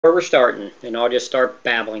where we're starting, and I'll just start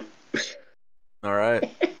babbling. All right.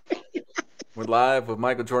 We're live with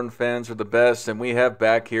Michael Jordan fans are the best, and we have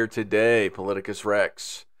back here today Politicus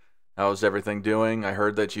Rex. How's everything doing? I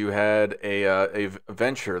heard that you had a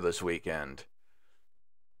venture this weekend.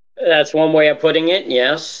 That's one way of putting it.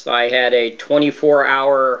 Yes, I had a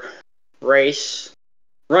 24-hour race,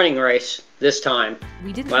 running race this time.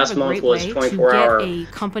 We didn't have Last a month great was way to get 24-hour a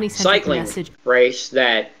company-centric cycling message. race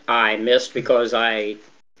that I missed because I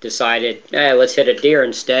decided, let's hit a deer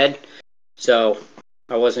instead. So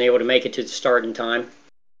I wasn't able to make it to the starting time.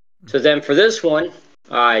 So then for this one,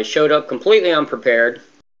 I showed up completely unprepared.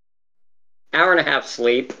 Hour and a half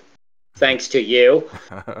sleep, thanks to you.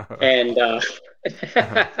 And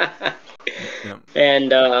Yep.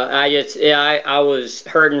 and I was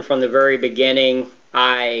hurting from the very beginning.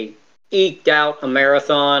 I eked out a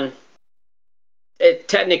marathon,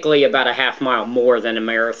 technically about a half mile more than a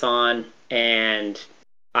marathon, and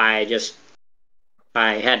I just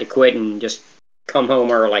I had to quit and just come home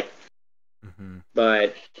early. Mm-hmm.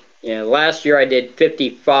 But last year I did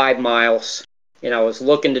 55 miles, and I was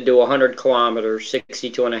looking to do 100 kilometers,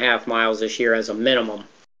 62 and a half miles this year as a minimum.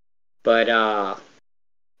 But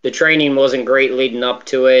the training wasn't great leading up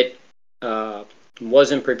to it.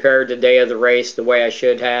 Wasn't prepared the day of the race the way I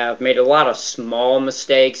should have. Made a lot of small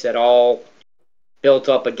mistakes that all built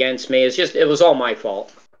up against me. It was all my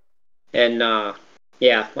fault. And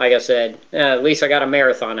like I said, at least I got a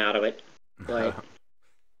marathon out of it. But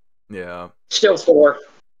Yeah. still sore.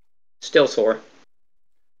 Still sore.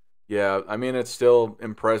 Yeah, I mean, it's still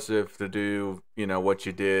impressive to do, what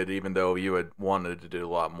you did, even though you had wanted to do a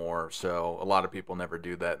lot more. So a lot of people never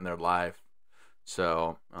do that in their life.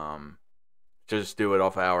 So just do it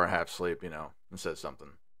off an hour and a half sleep, and says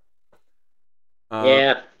something.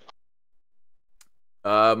 Yeah.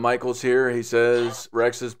 Michael's here. He says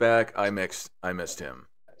Rex is back. I missed him.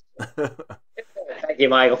 Thank you,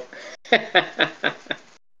 Michael.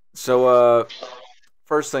 So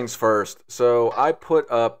first things first. So I put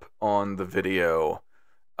up on the video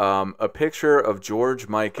a picture of George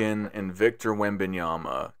Mikan and Victor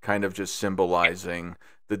Wembanyama, kind of just symbolizing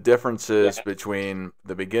the differences between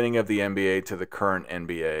the beginning of the NBA to the current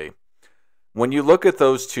NBA. When you look at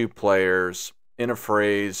those two players in a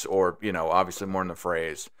phrase, or, obviously more in the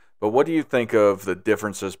phrase, but what do you think of the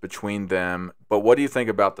differences between them? But what do you think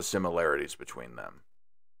about the similarities between them?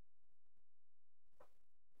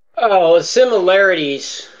 Oh,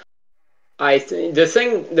 similarities.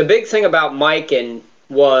 The big thing about Mikan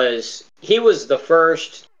was he was the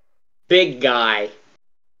first big guy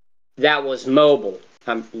that was mobile.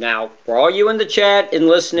 Now, for all you in the chat and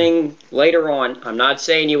listening later on, I'm not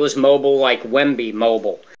saying he was mobile like Wemby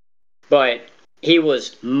mobile, but he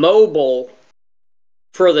was mobile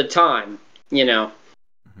for the time,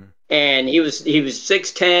 Mm-hmm. And he was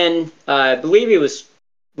 6'10". I believe he was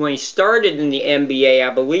when he started in the NBA.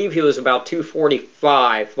 I believe he was about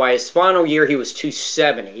 245. By his final year, he was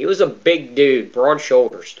 270. He was a big dude, broad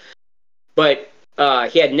shoulders, but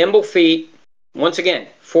he had nimble feet. Once again,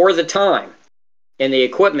 for the time and the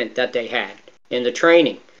equipment that they had and the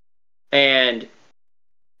training, and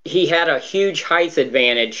he had a huge height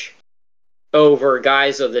advantage over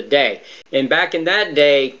guys of the day. And back in that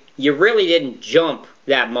day, you really didn't jump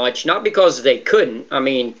that much, not because they couldn't. I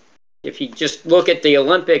mean, if you just look at the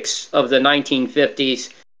Olympics of the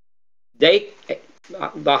 1950s, the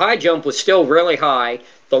high jump was still really high,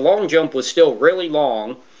 the long jump was still really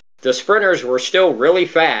long, the sprinters were still really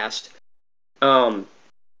fast.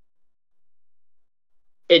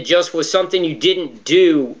 It just was something you didn't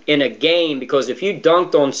do in a game, because if you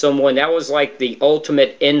dunked on someone, that was like the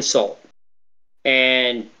ultimate insult.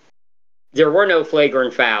 And there were no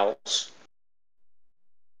flagrant fouls.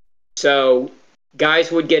 So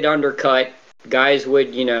guys would get undercut. Guys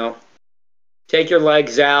would, take your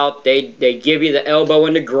legs out. They give you the elbow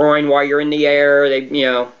in the groin while you're in the air.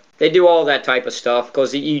 They do all that type of stuff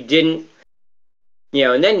because you didn't,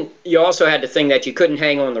 and then you also had the thing that you couldn't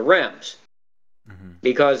hang on the rims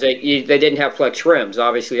because they didn't have flex rims.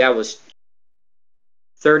 Obviously, that was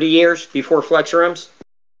 30 years before flex rims.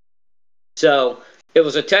 So it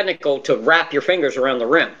was a technical to wrap your fingers around the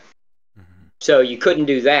rim. So you couldn't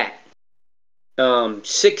do that.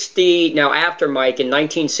 60 now after Mike in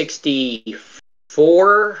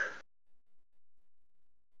 1964,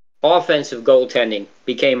 offensive goaltending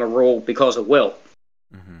became a rule because of Wilt.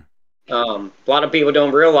 A lot of people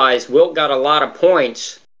don't realize Wilt got a lot of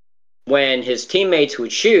points when his teammates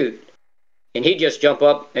would shoot, and he'd just jump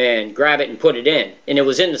up and grab it and put it in, and it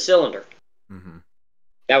was in the cylinder.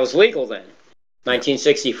 That was legal then.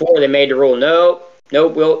 1964, they made the rule, no,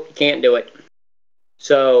 Wilt, you can't do it.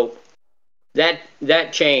 So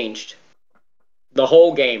that changed the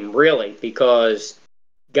whole game, really, because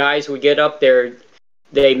guys would get up there.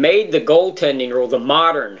 They made the goaltending rule, the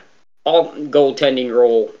modern all goaltending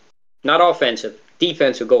rule, not offensive,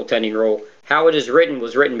 defensive goaltending rule. How it is written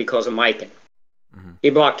was written because of Mikan. Mm-hmm. He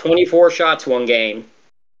blocked 24 shots one game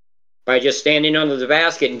by just standing under the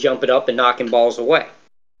basket and jumping up and knocking balls away.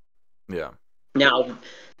 Yeah. Now,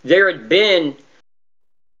 there had been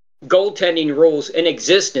goaltending rules in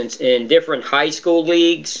existence in different high school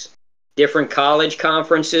leagues, different college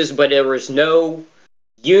conferences, but there was no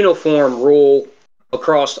uniform rule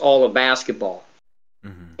across all of basketball.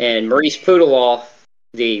 Mm-hmm. And Maurice Pudeloff,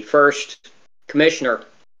 the first commissioner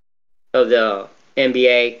of the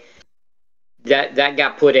NBA, that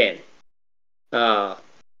got put in.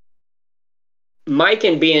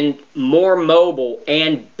 Mikan being more mobile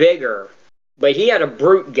and bigger, but he had a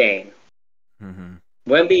brute game. Mm-hmm.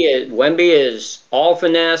 Wemby is all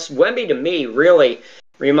finesse. Wemby to me really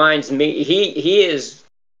reminds me he is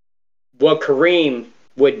what Kareem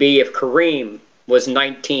would be if Kareem was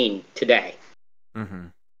 19 today. Mm-hmm.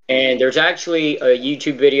 And there's actually a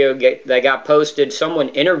YouTube video that got posted. Someone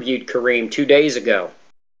interviewed Kareem 2 days ago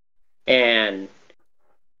and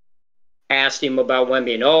asked him about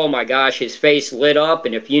Wemby. And oh my gosh, his face lit up.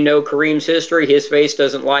 And if you know Kareem's history, his face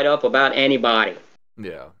doesn't light up about anybody.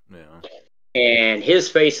 Yeah. And his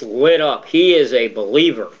face lit up. He is a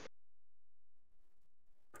believer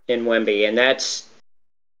in Wemby. And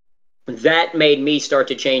that made me start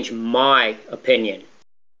to change my opinion.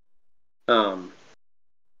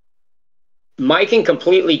 Mikan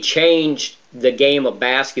completely changed the game of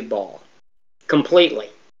basketball. Completely.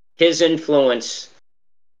 His influence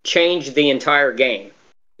changed the entire game.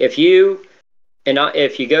 If you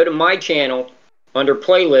go to my channel under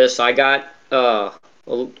playlists, I got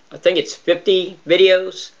I think it's 50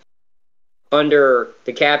 videos under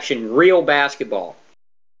the caption "Real Basketball."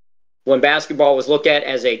 When basketball was looked at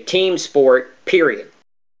as a team sport, period.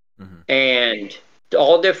 Mm-hmm. And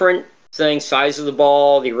all different things, size of the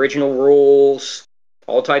ball, the original rules,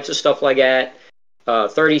 all types of stuff like that,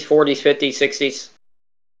 30s, 40s, 50s, 60s.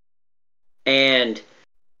 And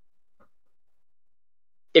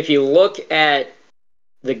if you look at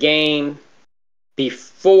the game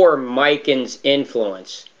before Mikan's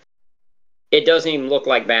influence, it doesn't even look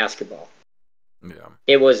like basketball. Yeah.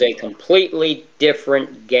 It was a completely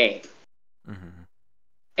different game. Mm-hmm.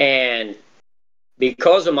 And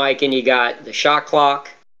because of Mikan, you got the shot clock,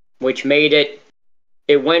 which made it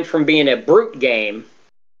went from being a brute game,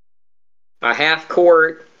 a half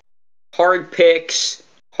court, hard picks,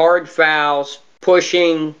 hard fouls,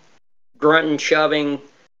 pushing, grunting, shoving,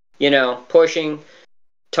 pushing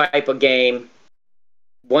type of game.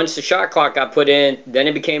 Once the shot clock got put in, then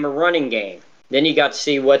it became a running game. Then you got to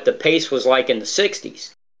see what the pace was like in the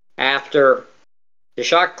 60s after the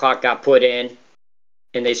shot clock got put in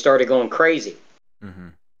and they started going crazy. Mm-hmm.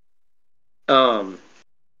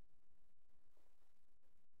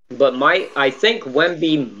 But I think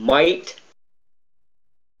Wemby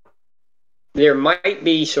there might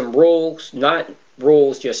be some rules, not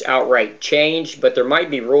rules just outright changed, but there might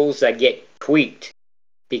be rules that get tweaked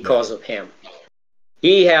because of him.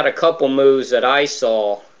 He had a couple moves that I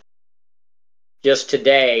saw just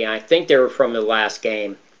today, and I think they were from the last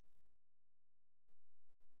game.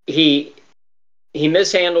 He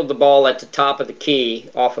mishandled the ball at the top of the key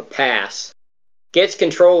off a pass, gets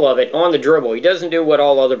control of it on the dribble. He doesn't do what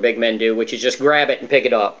all other big men do, which is just grab it and pick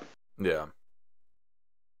it up. Yeah.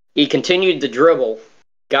 He continued the dribble,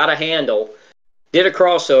 got a handle, did a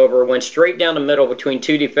crossover, went straight down the middle between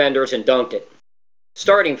two defenders and dunked it,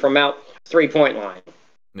 starting from out 3-point line.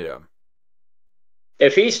 Yeah.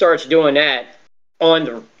 If he starts doing that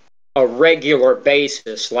on a regular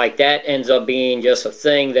basis, like that ends up being just a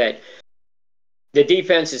thing that the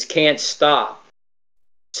defenses can't stop.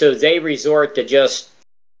 So they resort to just,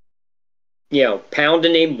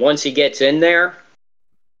 pounding him once he gets in there.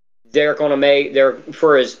 They're going to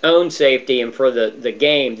for his own safety and for the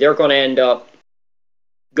game, they're going to end up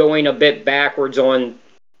going a bit backwards on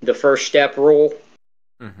the first step rule.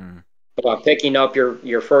 Mm-hmm. About picking up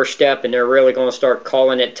your first step, and they're really going to start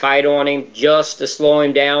calling it tight on him just to slow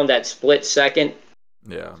him down that split second.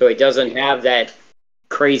 Yeah. So he doesn't have that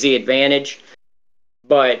crazy advantage.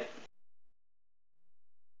 But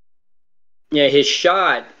his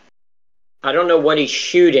shot, I don't know what he's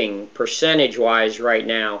shooting percentage-wise right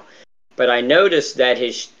now, but I noticed that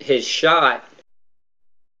his shot,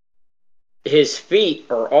 his feet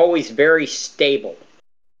are always very stable.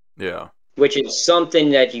 Yeah. Which is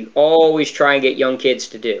something that you always try and get young kids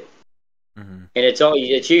to do. Mm-hmm. And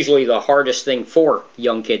it's usually the hardest thing for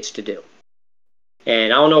young kids to do.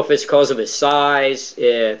 And I don't know if it's because of his size,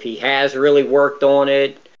 if he has really worked on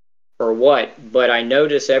it, or what. But I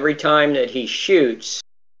notice every time that he shoots,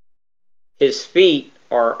 his feet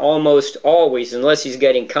are almost always, unless he's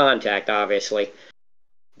getting contact, obviously,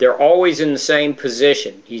 they're always in the same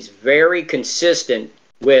position. He's very consistent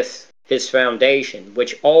with his foundation,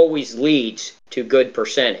 which always leads to good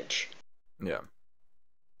percentage. Yeah.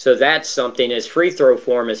 So that's something. His free throw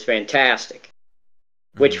form is fantastic,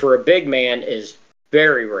 which for a big man is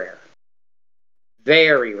very rare.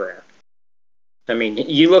 Very rare. I mean,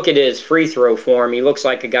 you look at his free throw form, he looks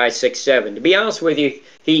like a guy 6'7". To be honest with you,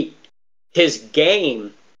 his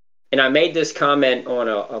game, and I made this comment on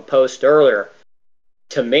a post earlier,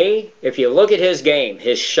 to me, if you look at his game,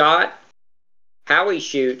 his shot, how he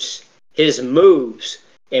shoots, his moves,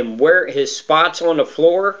 and where his spots on the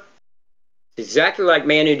floor, exactly like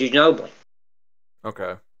Manu Ginobili.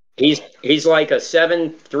 Okay. He's like a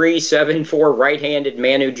 7'3", 7'4" right-handed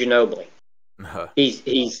Manu Ginobili.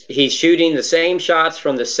 He's shooting the same shots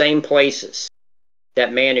from the same places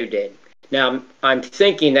that Manu did. Now I'm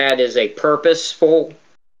thinking that is a purposeful,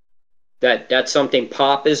 that's something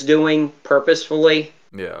Pop is doing purposefully.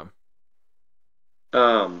 Yeah.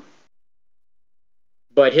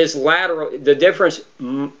 But his lateral, the difference,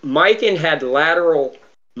 Mikan had lateral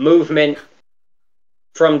movement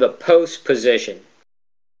from the post position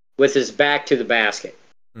with his back to the basket.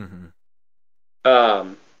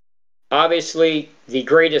 Obviously, the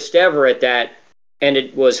greatest ever at that, and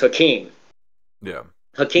it was Hakeem. Yeah.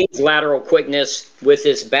 Hakeem's lateral quickness with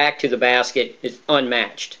his back to the basket is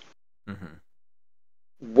unmatched.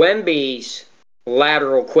 Wemby's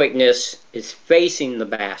lateral quickness is facing the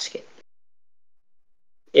basket.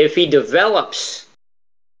 If he develops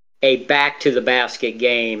a back to the basket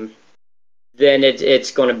game, then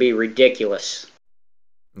it's going to be ridiculous.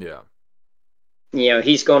 Yeah.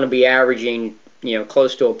 He's going to be averaging,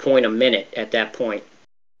 close to a point a minute at that point,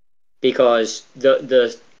 because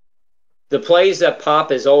the plays that Pop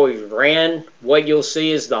has always ran, what you'll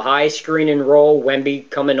see is the high screen and roll, Wemby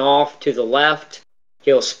coming off to the left,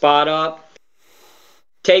 he'll spot up,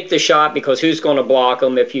 take the shot, because who's going to block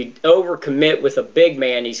him? If you overcommit with a big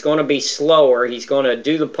man, he's going to be slower. He's going to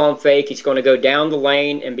do the pump fake. He's going to go down the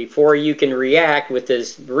lane, and before you can react with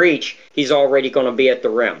his reach, he's already going to be at the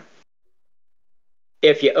rim.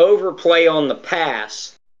 If you overplay on the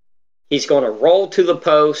pass, he's going to roll to the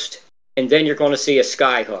post, and then you're going to see a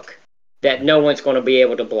sky hook that no one's going to be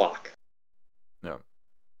able to block. No.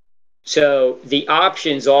 So the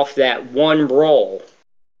options off that one roll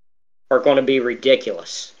are going to be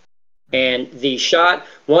ridiculous. And the shot,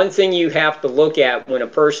 one thing you have to look at when a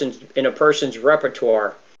person's in a person's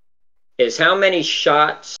repertoire is how many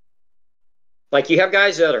shots. Like, you have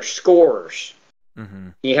guys that are scorers.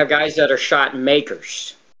 You have guys that are shot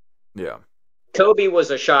makers. Yeah. Kobe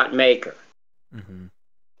was a shot maker.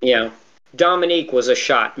 Dominique was a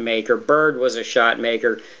shot maker. Bird was a shot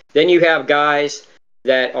maker. Then you have guys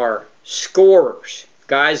that are scorers.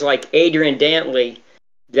 Guys like Adrian Dantley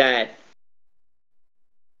that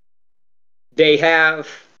they have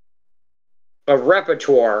a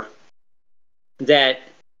repertoire that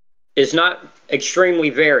is not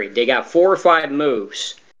extremely varied. They got 4 or 5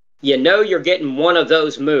 moves. You're getting one of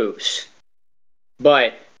those moves,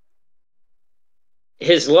 but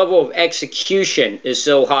his level of execution is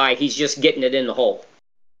so high, he's just getting it in the hole.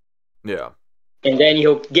 Yeah. And then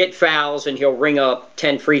he'll get fouls and he'll ring up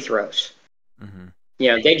 10 free throws.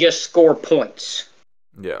 They just score points.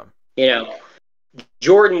 Yeah.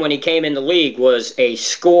 Jordan, when he came in the league, was a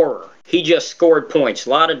scorer. He just scored points.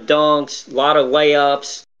 A lot of dunks, a lot of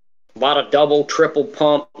layups, a lot of double, triple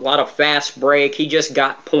pump, a lot of fast break. He just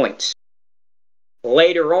got points.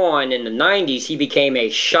 Later on in the 90s, he became a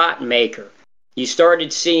shot maker. You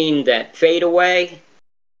started seeing that fadeaway.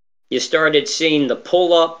 You started seeing the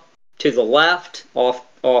pull up to the left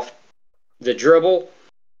off the dribble,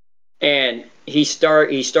 and he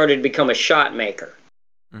started to become a shot maker.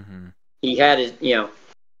 He had his,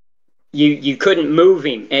 you couldn't move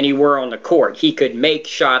him anywhere on the court. He could make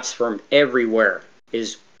shots from everywhere,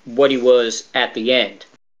 is what he was at the end.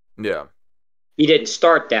 Yeah. He didn't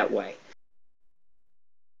start that way.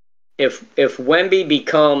 If Wemby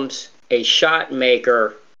becomes a shot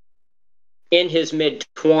maker in his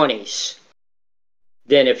mid-20s,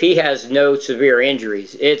 then if he has no severe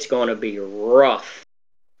injuries, it's going to be rough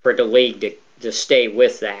for the league to stay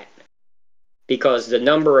with that, because the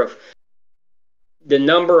number of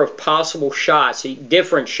possible shots,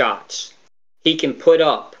 different shots, he can put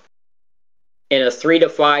up in a 3 to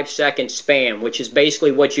 5 second span, which is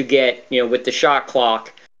basically what you get, with the shot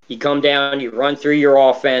clock. You come down, you run through your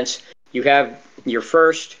offense, you have your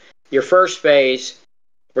first your first phase,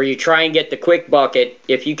 where you try and get the quick bucket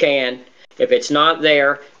if you can. If it's not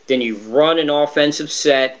there, then you run an offensive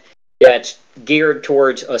set that's geared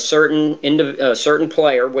towards a certain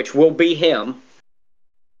player, which will be him.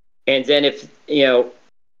 And then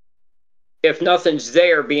if nothing's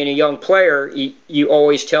there, being a young player, you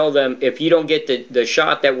always tell them, if you don't get the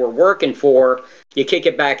shot that we're working for, you kick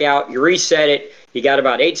it back out, you reset it, you got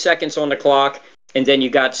about 8 seconds on the clock, and then you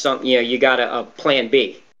got a plan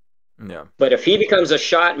B. Yeah. But if he becomes a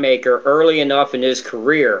shot maker early enough in his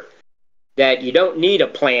career that you don't need a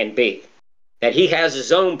plan B, that he has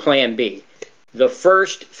his own plan B, the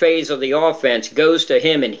first phase of the offense goes to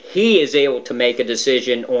him, and he is able to make a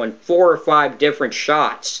decision on 4 or 5 different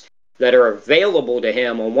shots that are available to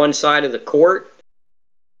him on one side of the court.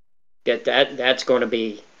 That's going to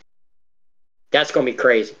be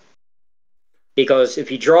crazy. Because if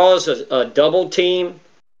he draws a double team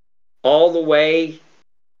all the way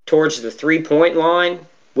towards the 3-point line,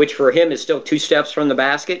 which for him is still 2 steps from the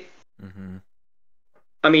basket,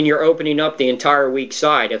 I mean, you're opening up the entire weak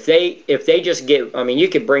side. If they just get, I mean, you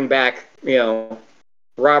could bring back,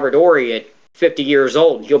 Robert Horry at 50 years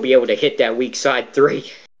old, he'll be able to hit that weak side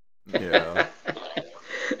 3. Yeah.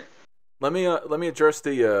 Let me address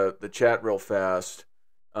the chat real fast,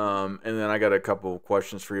 and then I got a couple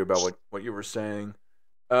questions for you about what you were saying.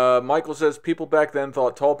 Michael says people back then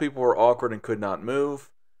thought tall people were awkward and could not move.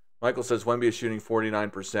 Michael says Wemby is shooting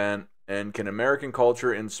 49%, and can American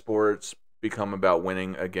culture in sports become about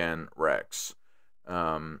winning again, Rex?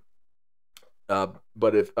 But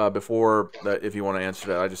if you want to answer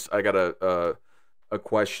that, I got a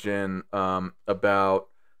question about.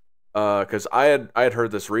 Because I had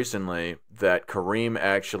heard this recently that Kareem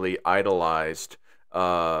actually idolized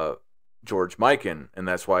George Mikan, and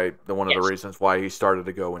that's why one of the reasons why he started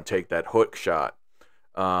to go and take that hook shot.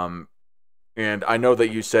 And I know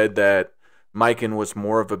that you said that Mikan was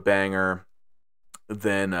more of a banger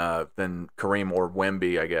than Kareem or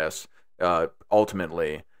Wemby, I guess,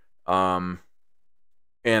 ultimately. And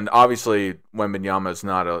obviously Wembanyama is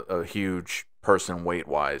not a huge person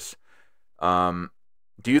weight-wise.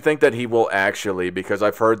 Do you think that he will actually, because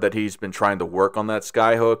I've heard that he's been trying to work on that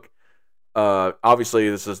skyhook. Obviously,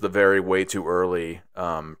 this is the way too early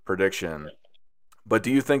prediction. But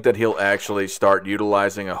do you think that he'll actually start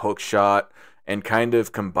utilizing a hook shot and kind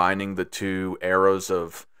of combining the two arrows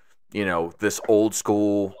of, this old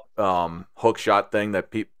school hook shot thing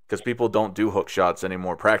because people don't do hook shots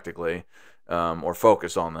anymore practically or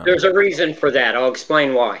focus on them? There's a reason for that. I'll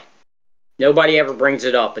explain why. Nobody ever brings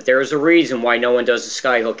it up, but there is a reason why no one does the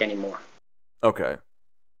skyhook anymore. Okay.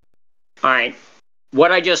 All right.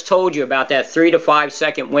 What I just told you about that 3 to 5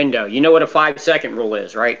 second window, you know what a 5-second rule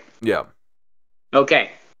is, right? Yeah. Okay.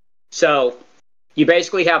 So you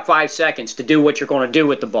basically have 5 seconds to do what you're going to do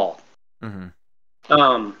with the ball.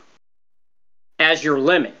 As your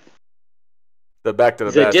limit. The back to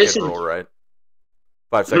the basket rule, right?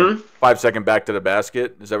 5 second. 5 second back to the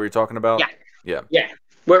basket. Is that what you're talking about? Yeah.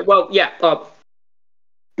 We're talking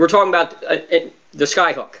about the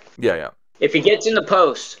skyhook. Yeah. If he gets in the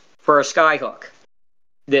post for a skyhook,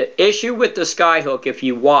 the issue with the skyhook, if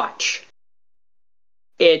you watch,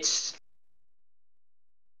 it's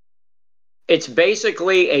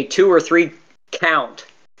basically a 2 or 3 count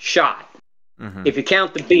shot. If you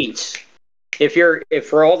count the beats, if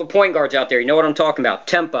for all the point guards out there, you know what I'm talking about.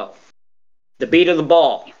 Tempo, the beat of the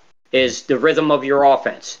ball is the rhythm of your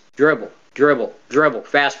offense. Dribble,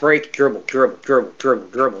 fast break, dribble.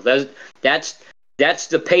 That's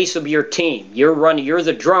the pace of your team. You're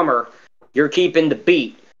the drummer. You're keeping the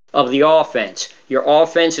beat of the offense. Your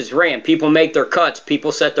offense is ran. People make their cuts.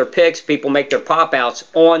 People set their picks. People make their pop outs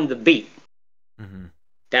on the beat.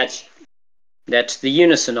 That's the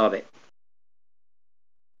unison of it.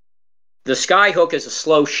 The skyhook is a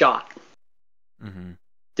slow shot.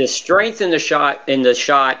 The strength in the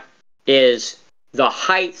shot is the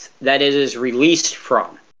height that it is released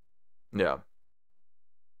from. Yeah.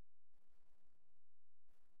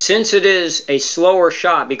 Since it is a slower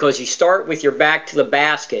shot, because you start with your back to the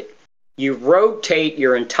basket, you rotate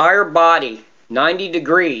your entire body 90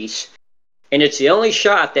 degrees, and it's the only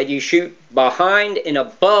shot that you shoot behind and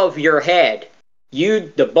above your head.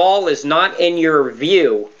 The ball is not in your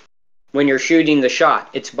view when you're shooting the shot.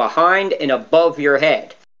 It's behind and above your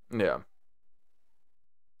head. Yeah.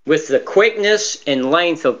 With the quickness and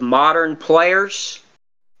length of modern players,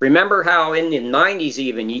 remember how in the 90s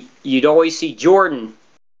even, you'd always see Jordan.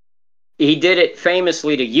 He did it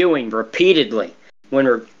famously to Ewing repeatedly.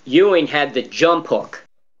 When Ewing had the jump hook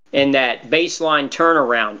and that baseline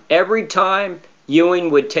turnaround, every time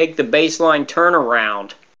Ewing would take the baseline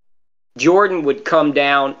turnaround, Jordan would come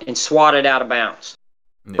down and swat it out of bounds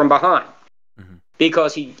from behind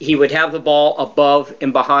because he would have the ball above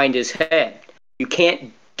and behind his head. You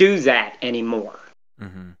can't do that anymore.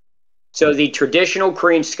 So the traditional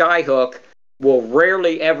Kareem skyhook will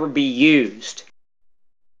rarely ever be used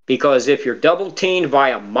because if you're double teamed by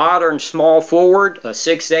a modern small forward, a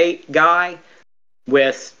 6'8" guy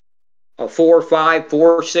with a 4'5",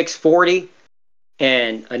 4'6", 40,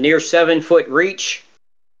 and a near 7-foot reach,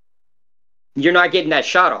 you're not getting that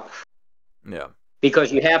shot off. Yeah.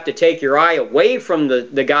 Because you have to take your eye away from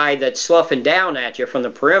the guy that's sloughing down at you from the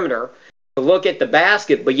perimeter to look at the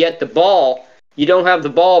basket, but yet the ball, you don't have the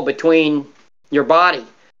ball between your body.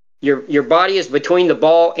 Your body is between the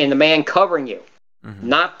ball and the man covering you,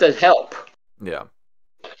 not the help. Yeah.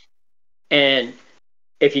 And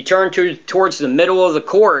if you turn towards the middle of the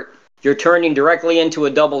court, you're turning directly into a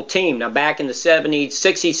double team. Now, back in the 70s,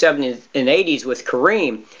 60s, 70s, and 80s with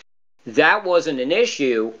Kareem, that wasn't an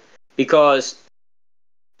issue because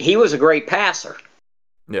he was a great passer.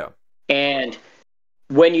 Yeah. And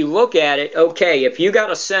when you look at it, okay, if you got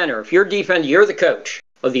a center, if you're defender, you're the coach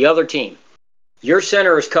of the other team. Your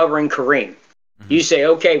center is covering Kareem. You say,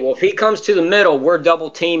 okay, well, if he comes to the middle, we're double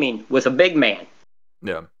teaming with a big man.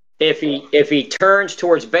 Yeah. If he turns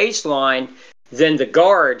towards baseline, then the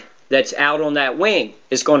guard that's out on that wing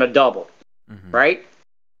is going to double, right?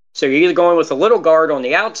 So you're either going with a little guard on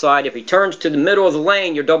the outside. If he turns to the middle of the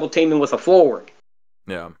lane, you're double teaming with a forward.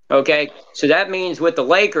 Yeah. Okay, so that means with the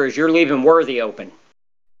Lakers, you're leaving Worthy open.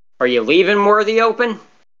 Are you leaving Worthy open?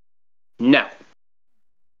 No.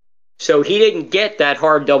 So he didn't get that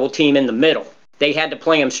hard double team in the middle. They had to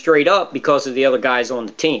play him straight up because of the other guys on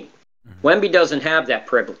the team. Wemby doesn't have that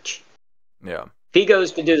privilege. Yeah. If he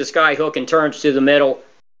goes to do the sky hook and turns to the middle,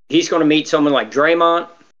 he's going to meet someone like Draymond,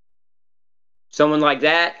 someone like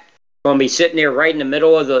that, going to be sitting there right in the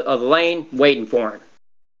middle of the lane waiting for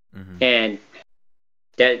him. And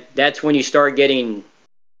that's when you start getting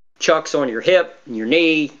chucks on your hip, your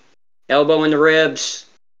knee, elbow in the ribs,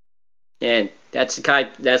 and that's the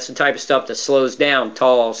type of stuff that slows down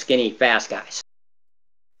tall, skinny, fast guys.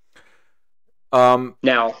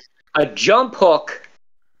 Now, a jump hook,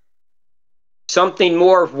 something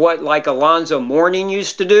more of what like Alonzo Mourning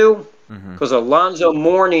used to do, because Alonzo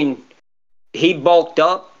Mourning, he bulked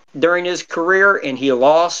up during his career and he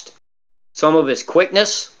lost some of his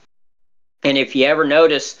quickness. And if you ever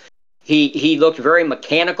notice, he looked very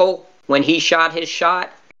mechanical when he shot his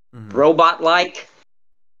shot, robot-like.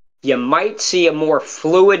 You might see a more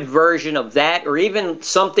fluid version of that, or even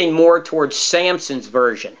something more towards Samson's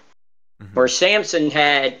version, where Samson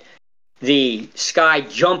had the sky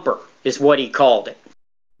jumper, is what he called it.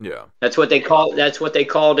 Yeah, that's what they called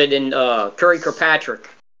it in Curry Kirkpatrick,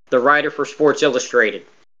 the writer for Sports Illustrated,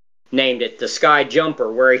 named it the sky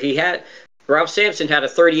jumper, where Ralph Sampson had a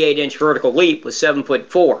 38-inch vertical leap with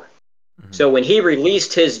 7'4". So when he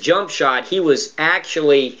released his jump shot,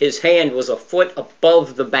 his hand was a foot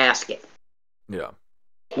above the basket. Yeah.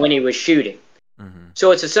 When he was shooting.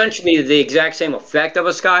 So it's essentially the exact same effect of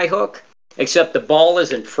a sky hook, except the ball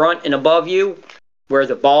is in front and above you, where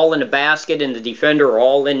the ball and the basket and the defender are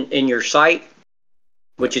all in your sight,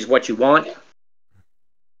 which is what you want.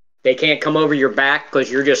 They can't come over your back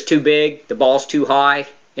because you're just too big, the ball's too high,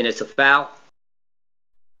 and it's a foul.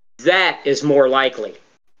 That is more likely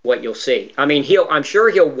what you'll see. I mean, I'm sure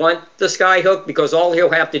he'll want the sky hook because all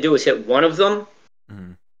he'll have to do is hit one of them,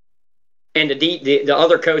 and the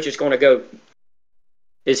other coach is going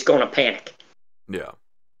to panic. Yeah,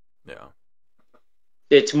 yeah.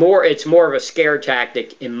 It's more of a scare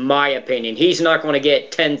tactic, in my opinion. He's not going to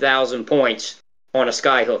get 10,000 points on a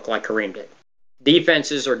sky hook like Kareem did.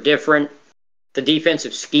 Defenses are different. The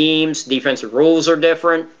defensive schemes, defensive rules are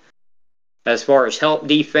different. As far as help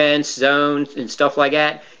defense, zones, and stuff like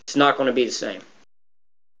that, it's not going to be the same.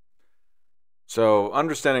 So,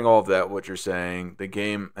 understanding all of that, what you're saying, the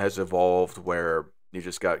game has evolved where you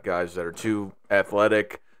just got guys that are too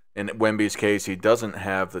athletic. In Wemby's case, he doesn't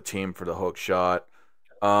have the team for the hook shot.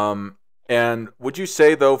 And would you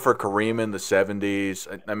say, though, for Kareem in the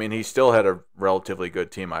 70s, I mean, he still had a relatively good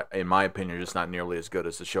team, in my opinion, just not nearly as good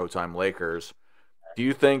as the Showtime Lakers. Do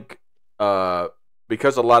you think,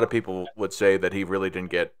 because a lot of people would say that he really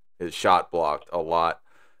didn't get his shot blocked a lot,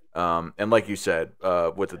 and like you said,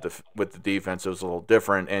 with the defense, it was a little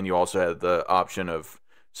different, and you also had the option of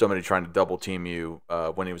somebody trying to double team you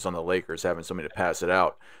when he was on the Lakers, having somebody to pass it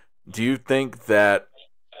out. Do you think that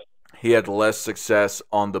he had less success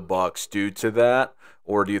on the Bucks due to that,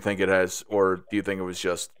 or do you think it was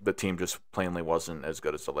just the team just plainly wasn't as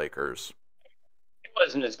good as the Lakers? It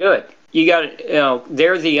wasn't as good.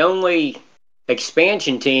 They're the only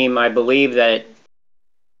expansion team, I believe that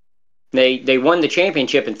they won the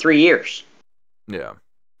championship in 3 years. Yeah.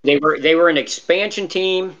 They were an expansion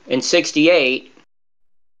team in 68,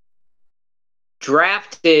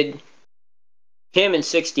 drafted him in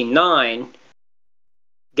 69,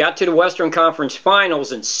 got to the Western Conference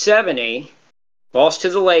Finals in 70, lost to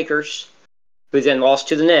the Lakers, who then lost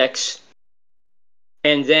to the Knicks,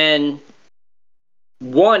 and then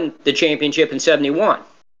won the championship in 71.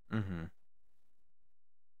 Mm-hmm.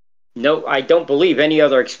 No, I don't believe any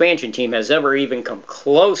other expansion team has ever even come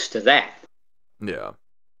close to that. Yeah.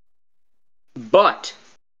 But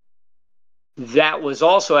that was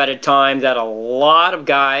also at a time that a lot of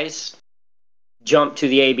guys jumped to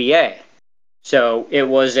the ABA. So it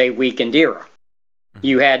was a weakened era. Mm-hmm.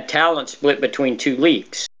 You had talent split between two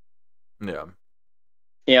leagues. Yeah.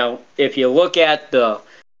 You know, if you look at the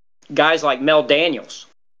guys like Mel Daniels,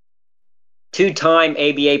 2-time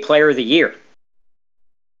ABA Player of the Year.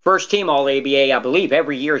 First team All-ABA, I believe,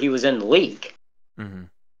 every year he was in the league. Mm-hmm.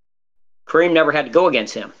 Kareem never had to go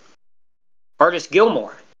against him. Artis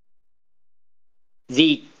Gilmore,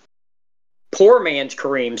 the poor man's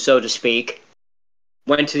Kareem, so to speak,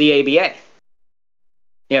 went to the ABA.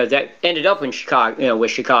 You know, that ended up in Chicago,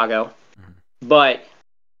 with Chicago. Mm-hmm. But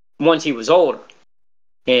once he was older.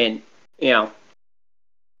 And,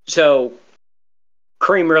 so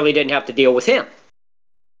Kareem really didn't have to deal with him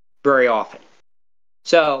very often.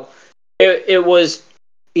 So it was,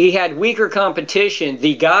 he had weaker competition.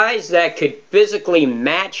 The guys that could physically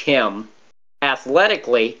match him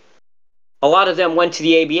athletically, a lot of them went to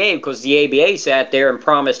the ABA because the ABA sat there and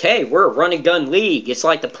promised, hey, we're a run and gun league. It's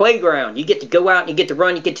like the playground. You get to go out and you get to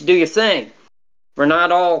run, you get to do your thing. We're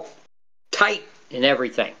not all tight and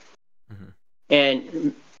everything. Mm-hmm.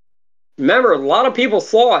 And remember, a lot of people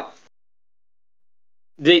thought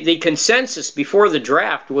the consensus before the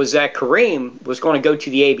draft was that Kareem was going to go to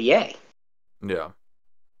the ABA. Yeah.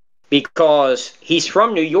 Because he's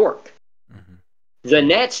from New York. Mm-hmm. The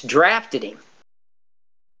Nets drafted him.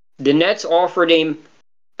 The Nets offered him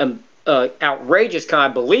an outrageous I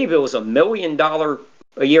believe it was $1 million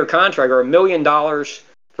a year contract or $1 million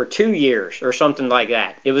for 2 years or something like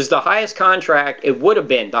that. It was the highest contract. It would have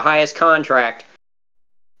been the highest contract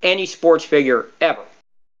any sports figure ever.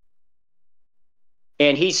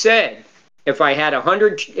 And he said, if I had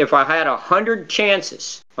 100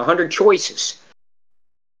 chances, 100 choices,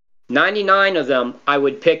 99 of them I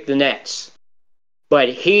would pick the Nets. But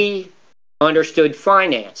he understood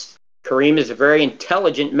finance. Kareem is a very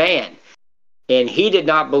intelligent man, and he did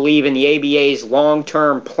not believe in the ABA's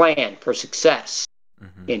long-term plan for success.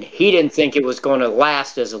 Mm-hmm. And he didn't think it was going to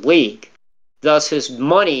last as a league. Thus, his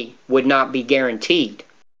money would not be guaranteed.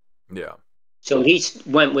 Yeah. So he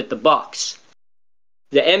went with the Bucks.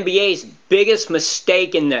 The NBA's biggest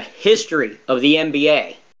mistake in the history of the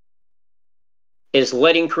NBA is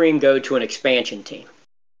letting Kareem go to an expansion team.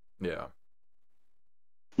 Yeah.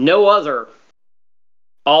 No other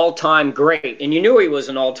all-time great, and you knew he was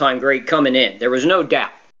an all-time great coming in. There was no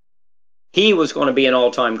doubt. He was going to be an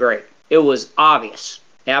all-time great. It was obvious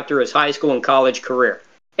after his high school and college career.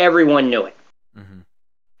 Everyone knew it. Mm-hmm.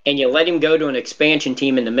 And you let him go to an expansion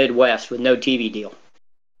team in the Midwest with no TV deal.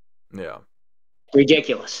 Yeah.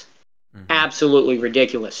 Ridiculous. Mm-hmm. Absolutely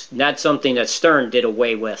ridiculous. And that's something that Stern did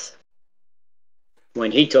away with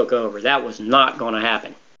when he took over. That was not going to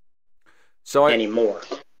happen anymore.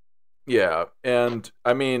 Yeah, and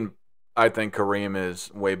I mean, I think Kareem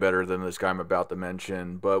is way better than this guy I'm about to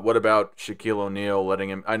mention. But what about Shaquille O'Neal letting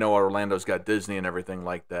him? I know Orlando's got Disney and everything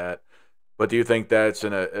like that. But do you think that's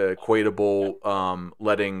an equatable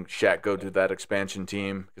letting Shaq go to that expansion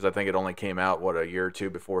team? Because I think it only came out, a year or two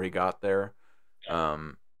before he got there?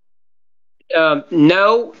 No,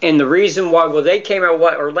 and the reason why, they came out,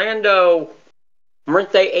 Orlando,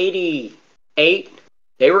 weren't they 88?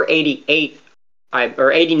 They were 88,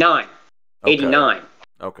 or 89. Okay. 89.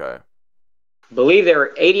 Okay. I believe they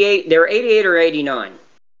were 88. They were 88 or 89.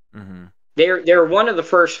 Mm-hmm. They're one of the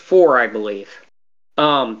first four, I believe.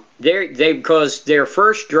 Because their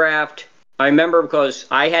first draft, I remember because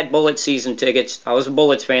I had Bullets season tickets. I was a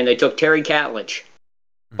Bullets fan. They took Terry Catledge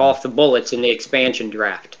off the Bullets in the expansion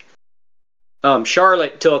draft.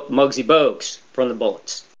 Charlotte took Muggsy Bogues from the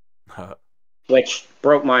Bullets, which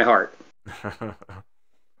broke my heart.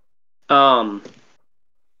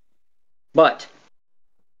 But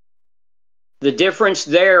the difference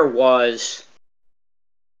there was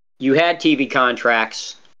you had TV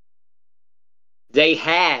contracts. They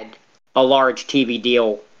had a large TV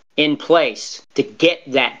deal in place to get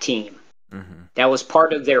that team. Mm-hmm. That was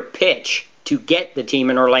part of their pitch to get the team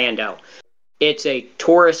in Orlando. It's a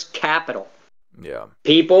tourist capital. Yeah.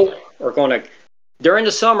 People are going to during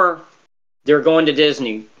the summer, they're going to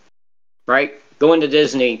Disney, right? Going to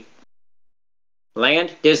Disney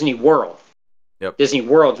Land, Disney World. Yep. Disney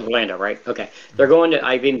World's Orlando, right? Okay. They're going to,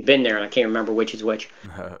 I've even been there and I can't remember which is which.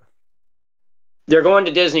 They're going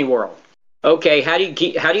to Disney World. Okay, how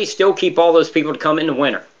do you still keep all those people to come in the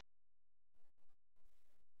winter?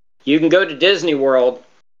 You can go to Disney World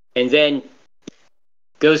and then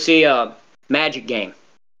go see a Magic game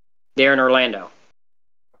there in Orlando.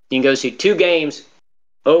 You can go see 2 games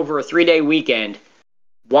over a 3-day weekend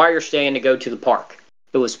while you're staying to go to the park.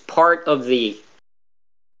 It was part of the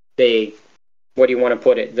what do you want to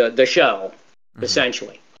put it? The show,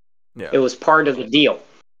 essentially. Yeah. It was part of the deal.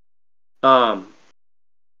 I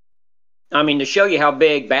mean, to show you how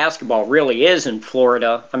big basketball really is in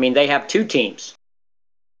Florida, I mean, they have 2 teams.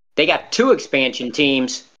 They got 2 expansion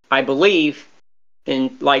teams, I believe,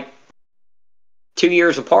 in like 2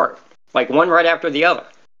 years apart, like one right after the other.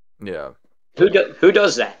 Yeah. Who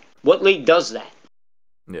does that? What league does that?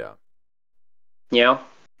 Yeah. You know,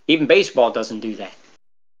 even baseball doesn't do that.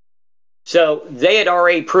 So they had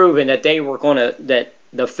already proven that that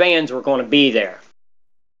the fans were going to be there.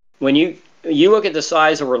 When you look at the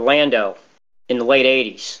size of Orlando in the late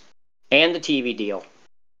 80s and the TV deal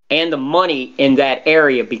and the money in that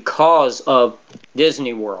area because of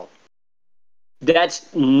Disney World,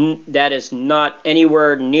 that is not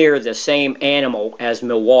anywhere near the same animal as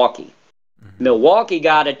Milwaukee. Milwaukee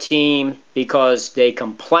got a team because they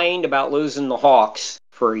complained about losing the Hawks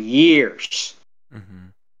for years.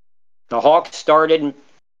 The Hawks started in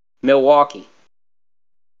Milwaukee,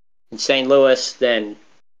 in St. Louis, then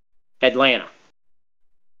Atlanta.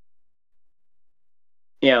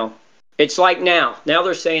 You know, it's like now. Now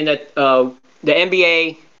they're saying that the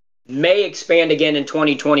NBA may expand again in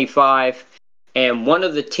 2025, and one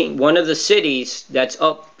of the cities that's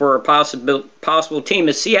up for a possible team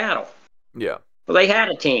is Seattle. Yeah. Well, they had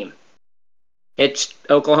a team. It's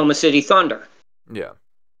Oklahoma City Thunder. Yeah.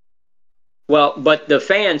 Well, but the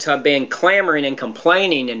fans have been clamoring and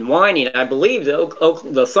complaining and whining. I believe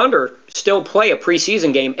the Thunder still play a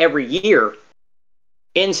preseason game every year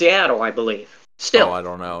in Seattle, I believe. Still. Oh, I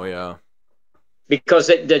don't know, yeah. Because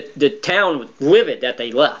the town was livid that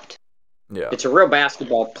they left. Yeah. It's a real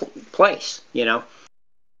basketball place, you know.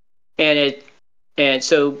 And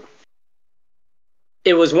so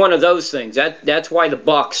it was one of those things. That's why the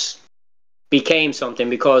Bucks became something,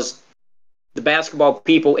 because the basketball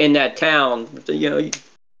people in that town, you know,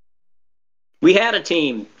 we had a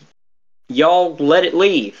team. Y'all let it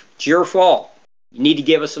leave. It's your fault. You need to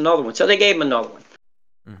give us another one. So they gave him another one.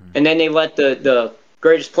 And then they let the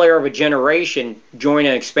greatest player of a generation join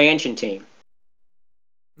an expansion team.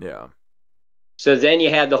 Yeah. So then you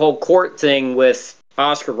had the whole court thing with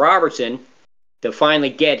Oscar Robertson to finally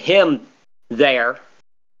get him there.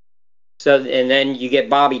 So, and then you get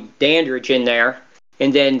Bobby Dandridge in there.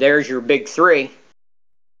 And then there's your big 3,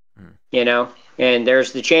 you know, and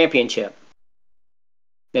there's the championship.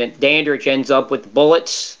 And Dandridge ends up with the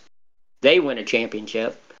Bullets. They win a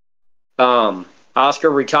championship. Oscar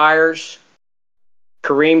retires.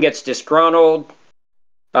 Kareem gets disgruntled,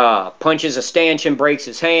 punches a stanchion, breaks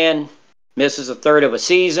his hand, misses a third of a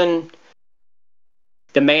season,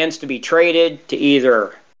 demands to be traded to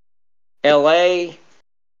either L.A.,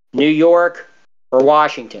 New York, or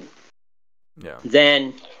Washington. Yeah.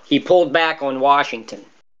 Then he pulled back on Washington.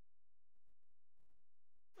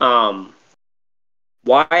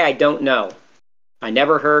 Why, I don't know. I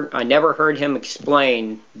never heard him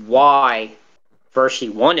explain why first he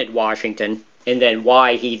wanted Washington and then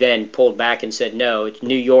why he then pulled back and said no, it's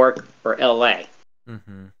New York or LA.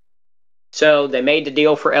 So they made the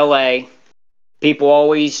deal for LA. People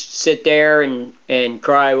always sit there and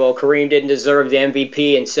cry, well, Kareem didn't deserve the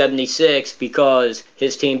MVP in '76 because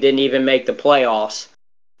his team didn't even make the playoffs.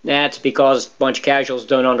 That's because a bunch of casuals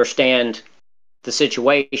don't understand the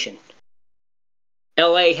situation.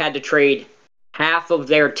 LA had to trade half of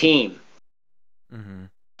their team.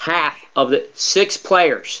 Half of the 6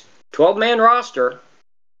 players. 12-man roster.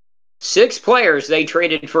 6 players they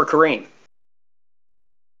traded for Kareem.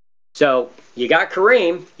 So you got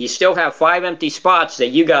Kareem. You still have 5 empty spots that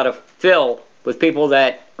you got to fill with people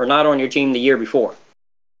that are not on your team the year before.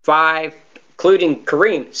 5, including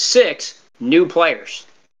Kareem, 6 new players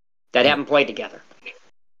that haven't played together.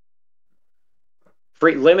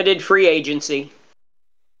 Limited free agency.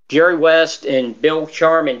 Jerry West and Bill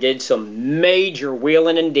Sharman did some major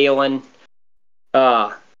wheeling and dealing.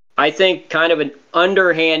 I think kind of an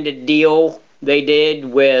underhanded deal they did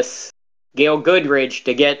with Gail Goodrich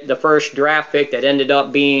to get the first draft pick that ended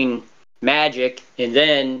up being Magic, and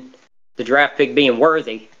then the draft pick being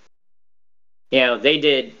Worthy. You know, they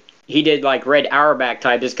did, he did like Red Auerbach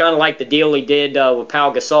type. It's kind of like the deal he did with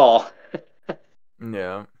Pau Gasol.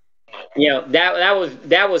 Yeah. You know,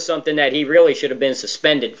 that was something that he really should have been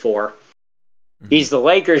suspended for. He's the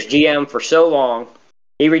Lakers GM for so long.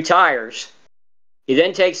 He retires. He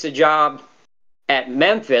then takes the job at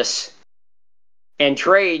Memphis and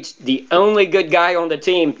trades the only good guy on the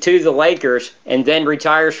team to the Lakers, and then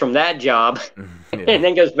retires from that job, and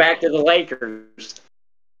then goes back to the Lakers.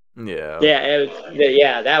 Yeah.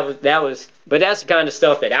 Yeah, that was. But that's the kind of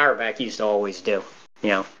stuff that Auerbach used to always do. You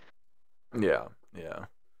know. Yeah.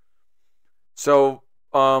 So,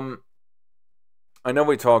 I know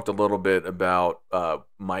we talked a little bit about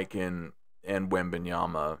Mikan and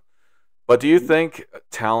Wembanyama, but do you think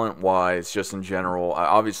talent-wise, just in general,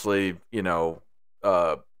 obviously, you know,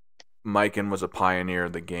 Mikan was a pioneer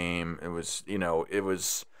of the game. It was, you know, it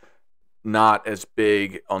was not as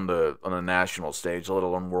big on the national stage, let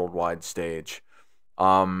alone worldwide stage.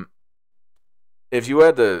 If you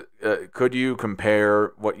had to, could you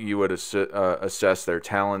compare what you would assess their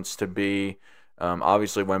talents to be?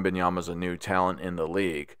 Obviously, Wembanyama's a new talent in the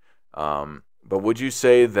league, but would you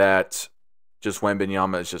say that just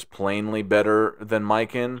Wembanyama is just plainly better than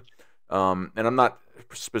Mikan? And I'm not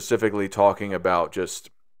specifically talking about just,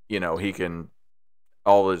 you know, he can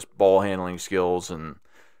all his ball handling skills and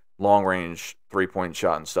long range 3-point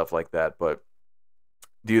shot and stuff like that. But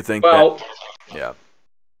do you think that? Yeah.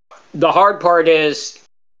 The hard part is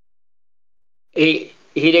he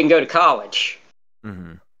didn't go to college.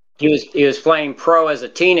 Mm-hmm. He was playing pro as a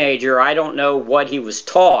teenager. I don't know what he was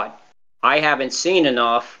taught. I haven't seen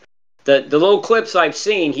enough. The little clips I've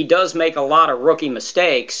seen, he does make a lot of rookie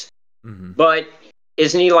mistakes. Mm-hmm. But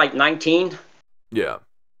isn't he like 19? Yeah.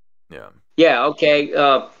 Yeah. Okay.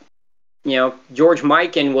 You know, George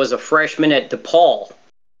Mikan was a freshman at DePaul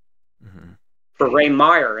for Ray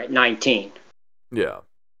Meyer at 19. Yeah.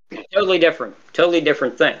 Totally different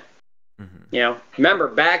thing. You know, remember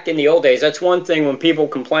back in the old days, that's one thing when people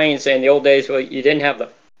complain saying in the old days, well, you didn't have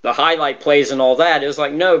the highlight plays and all that. It was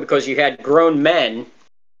like, no, because you had grown men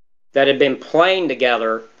that had been playing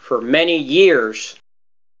together for many years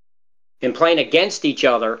and playing against each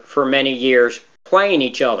other for many years, playing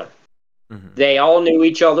each other. They all knew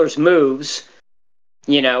each other's moves.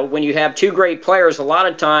 You know, when you have two great players, a lot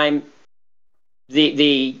of time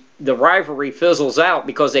the rivalry fizzles out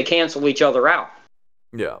because they cancel each other out.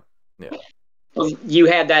 Yeah. You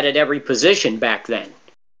had that at every position back then.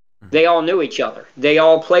 They all knew each other. They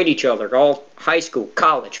all played each other, all high school,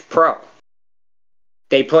 college, pro.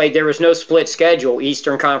 They played, there was no split schedule,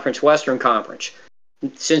 Eastern Conference, Western Conference.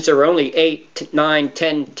 Since there were only 8, 9,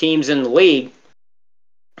 10 teams in the league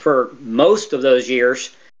for most of those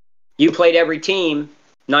years, you played every team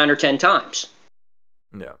 9 or 10 times.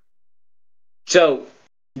 Yeah. So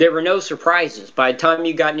there were no surprises by the time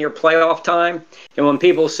you got near playoff time. And when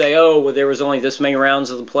people say, "Oh, well, there was only this many rounds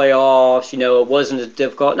of the playoffs," you know, it wasn't as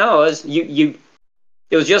difficult. No, it was,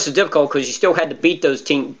 it was just as difficult because you still had to beat those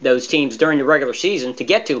teams during the regular season to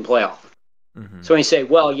get to the playoff. So when you say,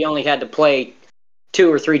 "Well, you only had to play 2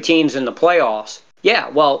 or 3 teams in the playoffs," yeah,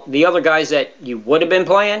 well, the other guys that you would have been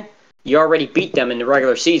playing, you already beat them in the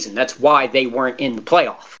regular season. That's why they weren't in the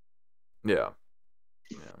playoff. Yeah.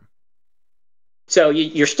 So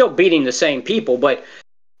you're still beating the same people, but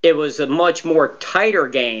it was a much more tighter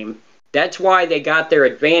game. That's why they got their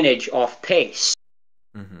advantage off pace.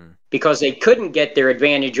 Because they couldn't get their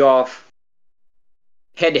advantage off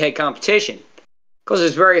head-to-head competition. Because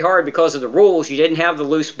it's very hard because of the rules. You didn't have the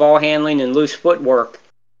loose ball handling and loose footwork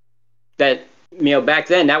that, you know, back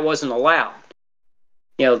then that wasn't allowed.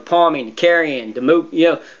 You know, the palming, the carrying, the move, you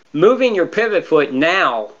know, moving your pivot foot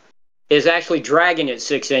now is actually dragging it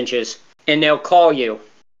 6 inches. And they'll call you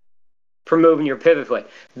for moving your pivot foot.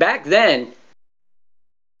 Back then,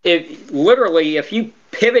 if you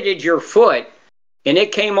pivoted your foot and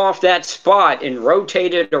it came off that spot and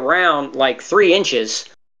rotated around like 3 inches,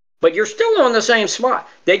 but you're still on the same spot,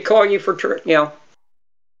 they'd call you for, you know,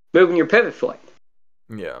 moving your pivot foot.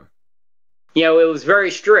 Yeah. You know, it was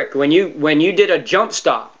very strict. When you did a jump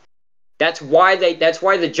stop, that's why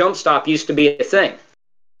the jump stop used to be a thing.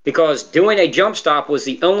 Because doing a jump stop was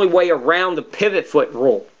the only way around the pivot foot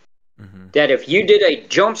rule. That if you did a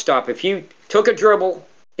jump stop, if you took a dribble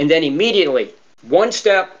and then immediately one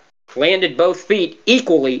step landed both feet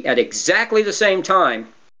equally at exactly the same time,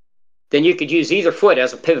 then you could use either foot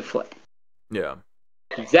as a pivot foot. Yeah.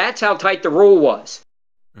 That's how tight the rule was.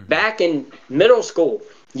 Back in middle school,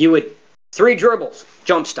 you would 3 dribbles,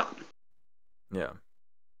 jump stop. Yeah.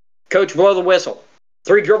 Coach blow the whistle.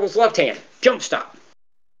 3 dribbles left hand, jump stop.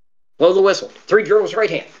 Blow the whistle. 3 dribbles right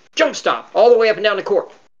hand. Jump stop. All the way up and down the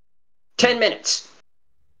court. 10 minutes.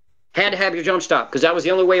 Had to have your jump stop because that was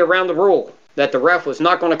the only way around the rule that the ref was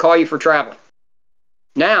not going to call you for traveling.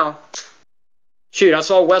 Now, shoot, I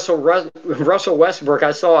saw Russell Westbrook.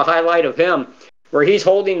 I saw a highlight of him where he's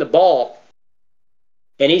holding the ball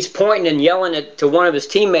and he's pointing and yelling to one of his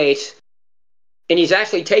teammates, and he's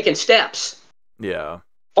actually taking steps. Yeah.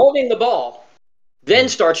 Holding the ball, then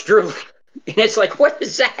starts dribbling. And it's like, what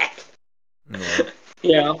is that?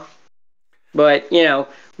 Yeah. But,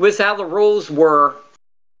 with how the rules were,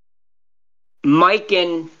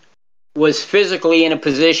 Mikan was physically in a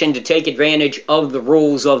position to take advantage of the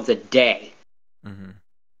rules of the day. Mm-hmm.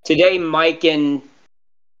 Today, Mikan,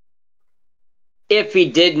 if he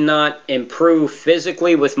did not improve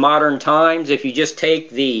physically with modern times, if you just take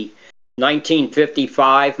the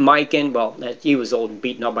 1955 Mikan, well, he was old and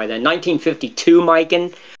beaten up by then, 1952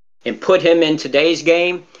 Mikan, and put him in today's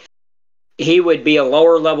game, he would be a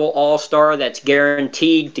lower level all-star that's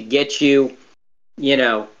guaranteed to get you,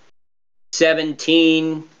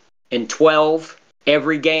 17 and 12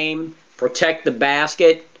 every game, protect the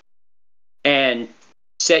basket, and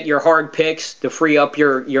set your hard picks to free up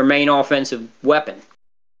your main offensive weapon.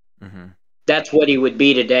 Mm-hmm. That's what he would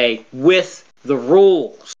be today with the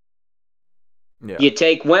rules. Yeah. You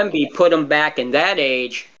take Wemby, put him back in that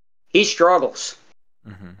age, he struggles.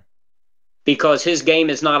 Mm-hmm. Because his game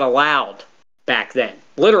is not allowed back then.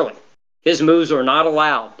 Literally. His moves are not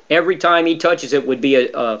allowed. Every time he touches it would be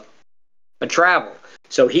a travel.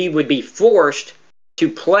 So he would be forced to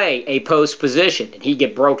play a post position, and he'd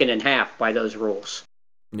get broken in half by those rules.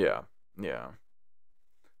 Yeah, yeah.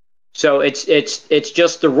 So it's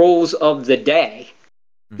just the rules of the day.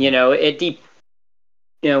 Mm-hmm.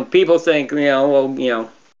 People think,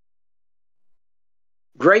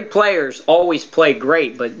 great players always play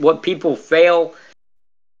great, but what people fail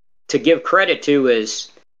to give credit to is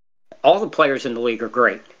all the players in the league are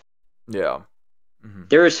great. Yeah. Mm-hmm.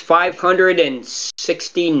 There's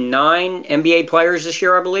 569 NBA players this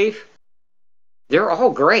year, I believe. They're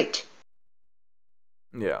all great.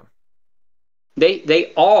 Yeah.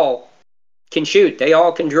 They all can shoot. They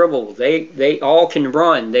all can dribble. They all can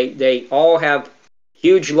run. They all have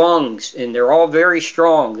huge lungs, and they're all very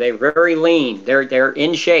strong. They're very lean. They're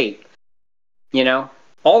in shape.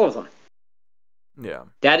 All of them. Yeah.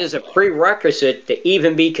 That is a prerequisite to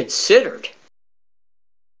even be considered.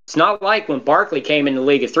 It's not like when Barkley came in the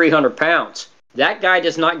league at 300 pounds. That guy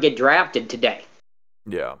does not get drafted today.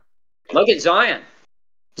 Yeah. Look at Zion.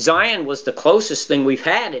 Zion was the closest thing we've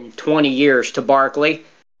had in 20 years to Barkley.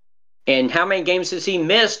 And how many games has he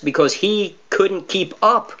missed because he couldn't keep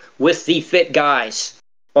up with the fit guys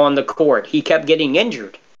on the court? He kept getting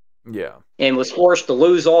injured. Yeah. And was forced to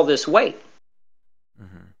lose all this weight.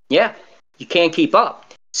 Mm-hmm. Yeah, you can't keep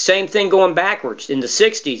up. Same thing going backwards in the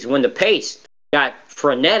 60s when the pace got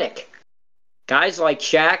frenetic. Guys like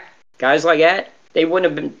Shaq, guys like that, they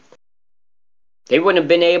wouldn't have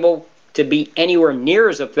been able to be anywhere near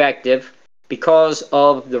as effective because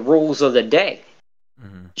of the rules of the day.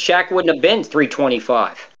 Mm-hmm. Shaq wouldn't have been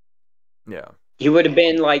 325. Yeah. He would have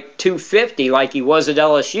been like 250 like he was at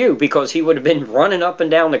LSU because he would have been running up and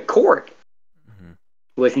down the court mm-hmm.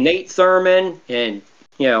 with Nate Thurman and,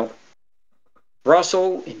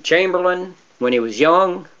 Russell and Chamberlain when he was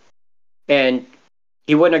young, and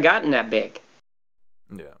he wouldn't have gotten that big.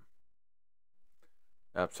 Yeah.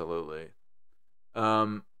 Absolutely.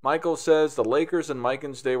 Michael says the Lakers in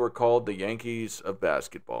Mikan's day were called the Yankees of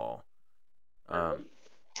basketball. But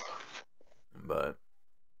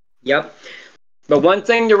yep. But one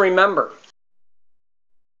thing to remember,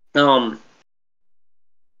 when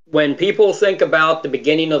people think about the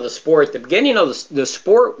beginning of the sport the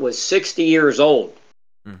sport was 60 years old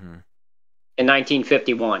mm-hmm. in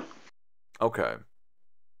 1951. Okay.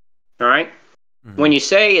 All right? Mm-hmm. When you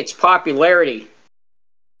say its popularity,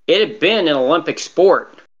 it had been an Olympic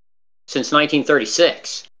sport since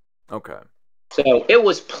 1936. Okay. So it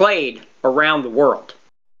was played around the world.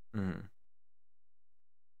 Mm-hmm.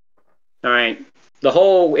 All right.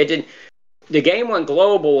 The game went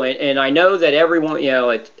global, and I know that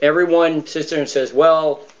everyone sits there and says,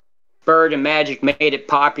 well, Bird and Magic made it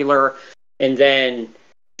popular, and then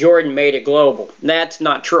Jordan made it global. That's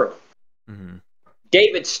not true. Mm-hmm.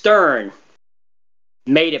 David Stern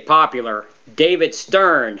made it popular. David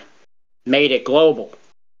Stern made it global.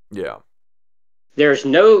 Yeah. There's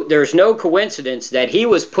no coincidence that he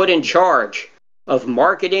was put in charge of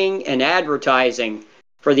marketing and advertising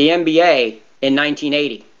for the NBA in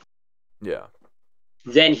 1980. Yeah.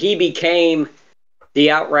 Then he became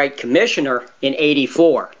the outright commissioner in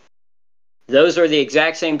 84. Those are the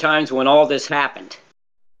exact same times when all this happened.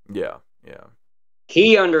 Yeah, yeah.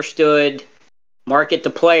 He understood Market the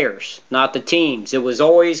players, not the teams. It was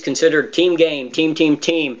always considered team game,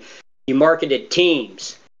 team. You marketed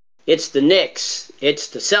teams. It's the Knicks. It's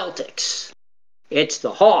the Celtics. It's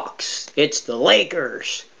the Hawks. It's the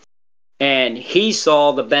Lakers. And he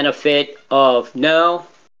saw the benefit of, no,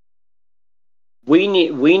 we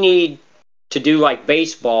need to do like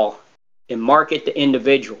baseball and market the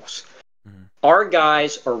individuals. Mm-hmm. Our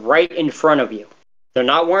guys are right in front of you. They're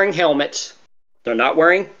not wearing helmets. They're not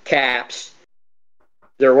wearing caps.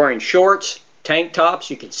 They're wearing shorts, tank tops.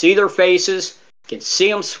 You can see their faces. You can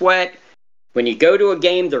see them sweat. When you go to a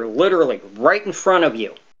game, they're literally right in front of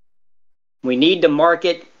you. We need to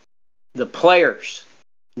market the players.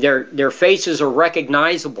 Their faces are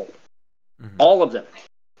recognizable. Mm-hmm. All of them.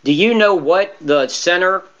 Do you know what the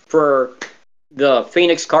center for the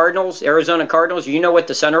Phoenix Cardinals, Arizona Cardinals, you know what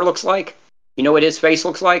the center looks like? You know what his face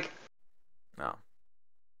looks like? No.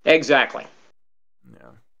 Exactly. Yeah.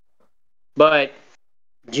 But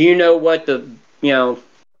do you know what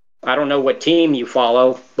I don't know what team you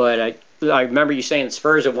follow, but I remember you saying the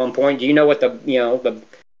Spurs at one point. Do you know what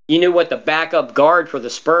you knew what the backup guard for the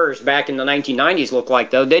Spurs back in the 1990s looked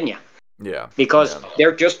like, though, didn't you? Yeah. Because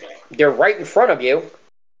they're right in front of you,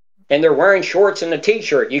 and they're wearing shorts and a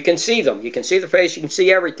T-shirt. You can see them. You can see the face. You can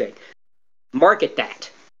see everything. Market that.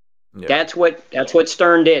 Yeah. That's what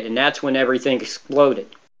Stern did, and that's when everything exploded.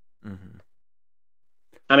 Mm-hmm.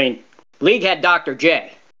 I mean, league had Dr.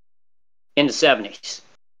 J in the 70s.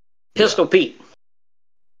 Pistol Pete.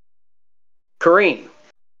 Kareem.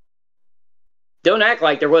 Don't act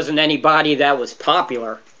like there wasn't anybody that was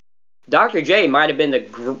popular. Dr. J might have been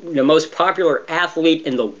the most popular athlete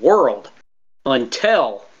in the world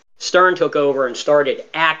until Stern took over and started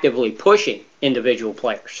actively pushing individual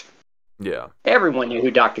players. Yeah. Everyone knew who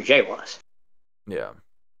Dr. J was. Yeah.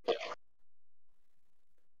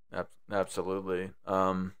 Absolutely.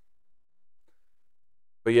 But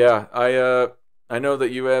yeah, I know that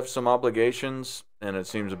you have some obligations, and it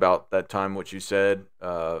seems about that time what you said.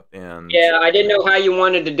 And yeah, I didn't know how you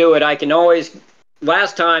wanted to do it. I can always.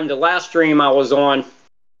 The last stream I was on,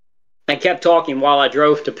 I kept talking while I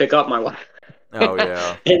drove to pick up my wife. Oh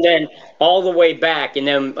yeah. And then all the way back, and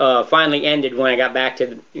then finally ended when I got back,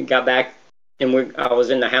 and I was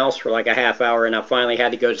in the house for like a half hour, and I finally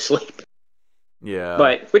had to go to sleep. Yeah.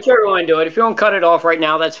 But whichever one do it. If you want to cut it off right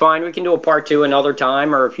now, that's fine. We can do a part 2 another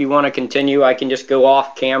time, or if you want to continue, I can just go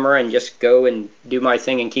off camera and just go and do my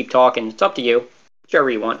thing and keep talking. It's up to you. Whichever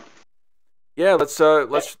you want. Yeah, let's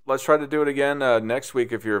try to do it again next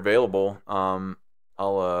week if you're available.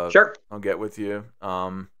 Sure. I'll get with you.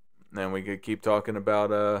 Then we could keep talking about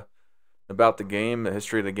the game, the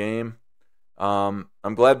history of the game.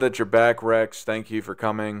 I'm glad that you're back, Rex. Thank you for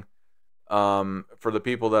coming. For the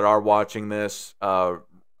people that are watching this,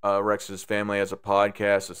 Rex's family has a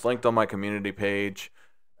podcast. It's linked on my community page.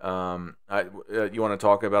 You want to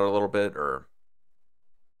talk about it a little bit, or?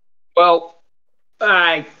 Well,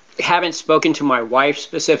 I haven't spoken to my wife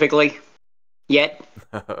specifically yet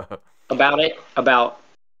about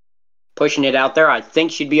pushing it out there. I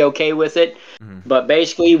think she'd be okay with it. Mm-hmm. But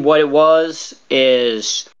basically what it was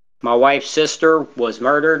is my wife's sister was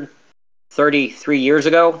murdered 33 years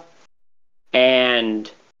ago.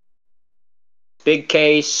 And big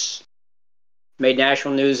case, made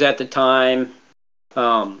national news at the time.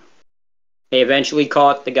 They eventually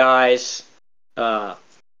caught the guys. They're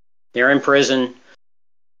in prison.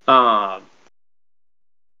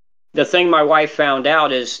 The thing my wife found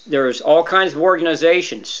out is there's all kinds of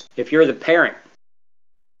organizations if you're the parent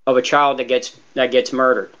of a child that gets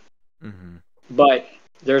murdered. Mm-hmm. But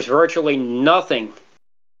there's virtually nothing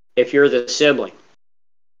if you're the sibling.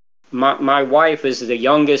 My wife is the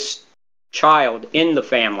youngest child in the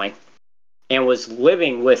family and was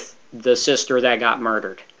living with the sister that got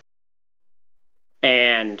murdered.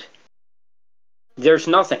 And there's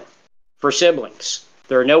nothing for siblings.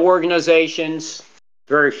 There are no organizations,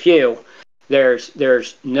 very few.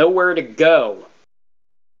 There's nowhere to go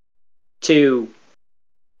to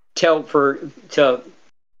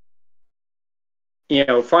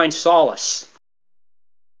find solace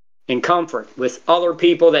and comfort with other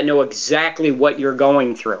people that know exactly what you're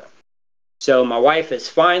going through. So my wife has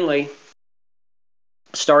finally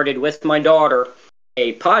started with my daughter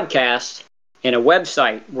a podcast and a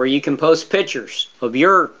website where you can post pictures of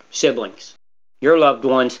your siblings, your loved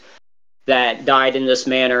ones that died in this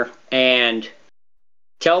manner, and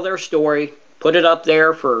tell their story, put it up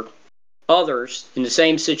there for others in the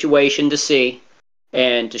same situation to see,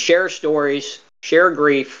 and to share stories, share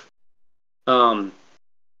grief.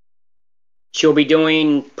 She'll be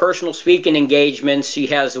doing personal speaking engagements. She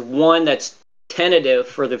has one that's tentative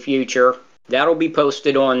for the future. That'll be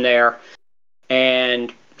posted on there.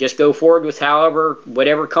 and just go forward with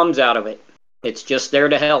whatever comes out of it. It's just there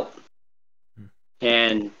to help.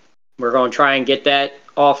 And we're going to try and get that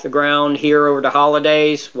off the ground here over the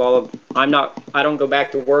holidays. Well, I don't go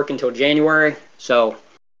back to work until January, so I'm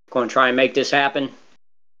going to try and make this happen.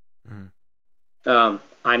 I'm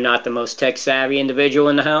not the most tech savvy individual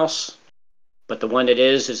in the house, but the one that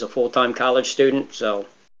is a full-time college student, so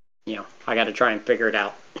I got to try and figure it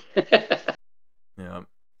out. Yeah.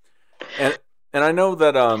 And I know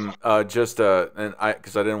that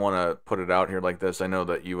because I didn't want to put it out here like this, I know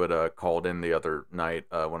that you had called in the other night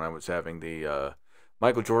when I was having the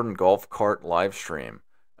Michael Jordan golf cart live stream,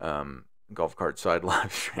 golf cart side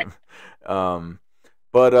live stream.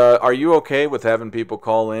 But are you okay with having people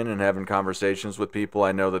call in and having conversations with people?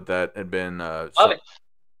 I know that had been Love it.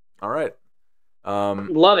 All right.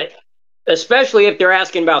 Love it, especially if they're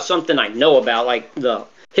asking about something I know about, like the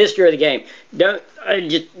history of the game.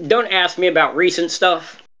 Don't ask me about recent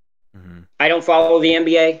stuff. I don't follow the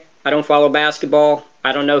NBA. I don't follow basketball.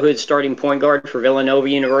 I don't know who the starting point guard for Villanova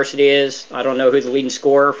University is. I don't know who the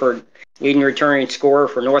leading returning scorer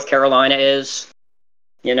for North Carolina is.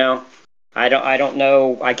 I don't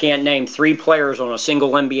know. I can't name 3 players on a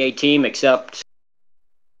single NBA team except,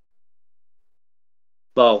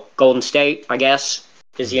 well, Golden State, I guess,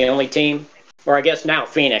 is the only team. Or I guess now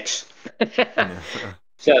Phoenix.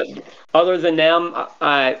 So other than them,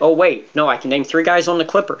 I can name 3 guys on the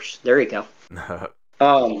Clippers. There you go.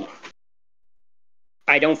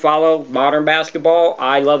 I don't follow modern basketball.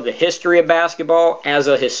 I love the history of basketball as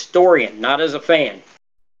a historian, not as a fan.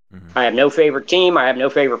 I have no favorite team. I have no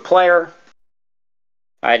favorite player.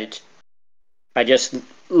 I just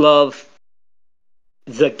love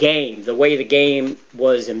the game, the way the game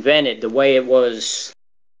was invented, the way it was,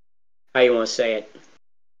 how you want to say it,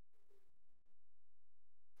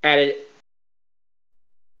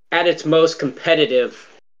 at its most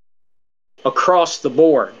competitive across the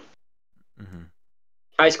board.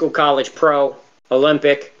 High school, college, pro,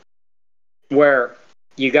 Olympic, where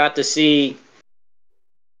you got to see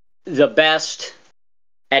the best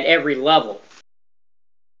at every level.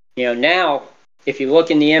 Now, if you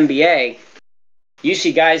look in the NBA, you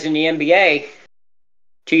see guys in the NBA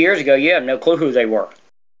 2 years ago, you have no clue who they were.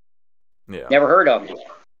 Yeah. Never heard of them.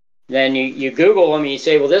 Then you Google them and you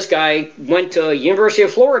say, well, this guy went to University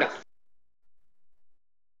of Florida.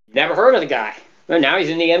 Never heard of the guy. Well, now he's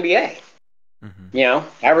in the NBA.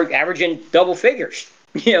 Averaging double figures.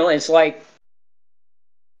 It's like,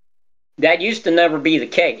 that used to never be the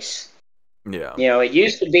case. Yeah. It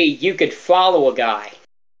used to be you could follow a guy,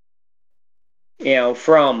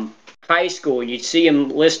 from high school. You'd see him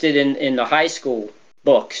listed in the high school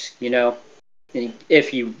books, And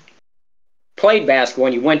if you played basketball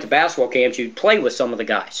and you went to basketball camps, you'd play with some of the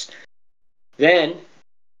guys. Then,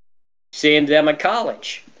 seeing them at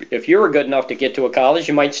college. If you were good enough to get to a college,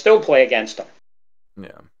 you might still play against them.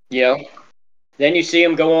 Yeah. Then you see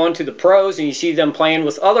them go on to the pros, and you see them playing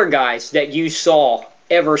with other guys that you saw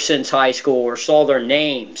ever since high school, or saw their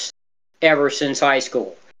names ever since high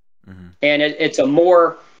school. And it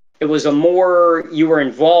was a more, you were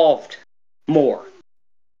involved more.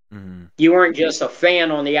 You weren't just a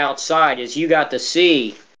fan on the outside, as you got to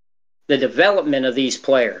see the development of these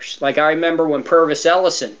players. Like, I remember when Purvis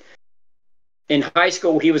Ellison, in high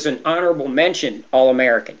school, he was an honorable mention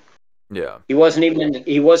All-American. Yeah. He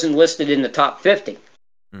wasn't listed in the top 50.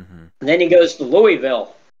 And then he goes to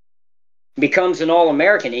Louisville, becomes an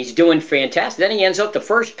All-American. He's doing fantastic. Then he ends up the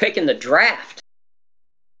first pick in the draft.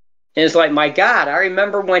 And it's like, my God, I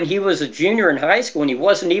remember when he was a junior in high school and he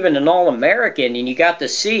wasn't even an All-American, and you got to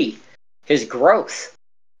see his growth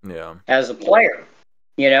as a player,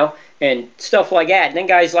 and stuff like that. And then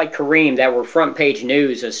guys like Kareem that were front page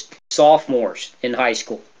news as sophomores in high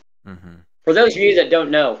school. For those of you that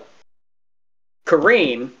don't know,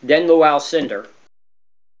 Kareem, then Lou Alcindor,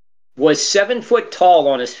 was 7 foot tall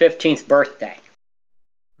on his 15th birthday.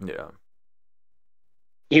 Yeah.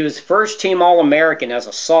 He was first team All-American as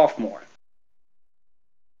a sophomore.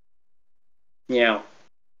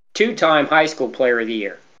 2-time high school player of the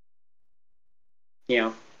year.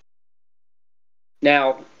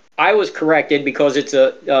 Now, I was corrected because it's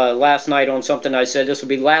last night on something I said. This will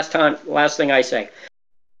be last thing I say.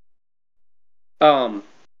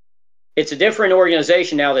 It's a different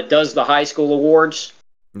organization now that does the high school awards.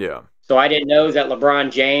 Yeah. So I didn't know that LeBron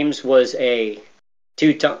James was a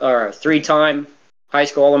 3-time high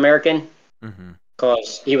school All-American,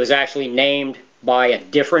 because he was actually named by a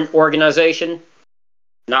different organization,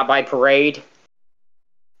 not by parade.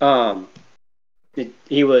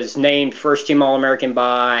 He was named first team All-American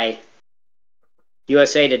by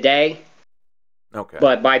USA Today, Okay.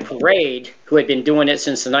 But by Parade, who had been doing it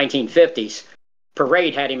since the 1950s,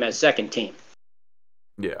 Parade had him as second team.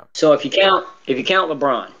 Yeah. So if you count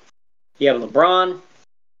LeBron, you have LeBron,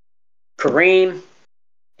 Kareem,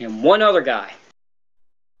 and one other guy.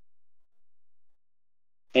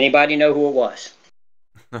 Anybody know who it was?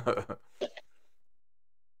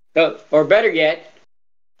 Or better yet,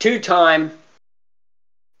 two-time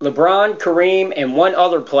LeBron, Kareem, and one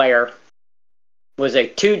other player was a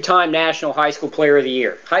two-time National High School Player of the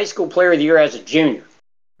Year. High School Player of the Year as a junior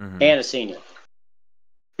and a senior.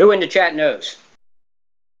 Who in the chat knows?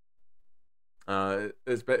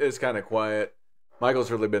 It's kind of quiet.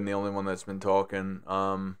 Michael's really been the only one that's been talking.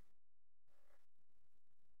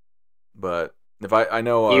 But if I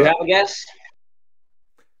know, Do you have a guess?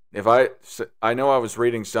 If I know I was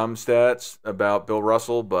reading some stats about Bill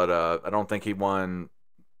Russell, but I don't think he won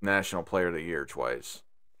National Player of the Year twice.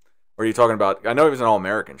 Or are you talking about? I know he was an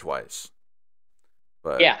All-American twice.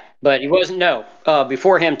 But yeah, but he wasn't. No,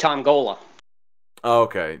 before him, Tom Gola. Oh,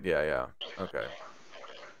 okay. Yeah. Okay.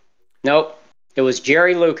 Nope, it was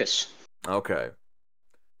Jerry Lucas. Okay.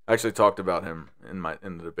 I actually talked about him in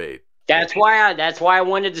the debate. That's why I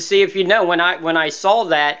wanted to see if you know. When I saw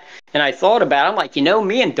that and I thought about it, I'm like,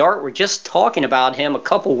 me and Dart were just talking about him a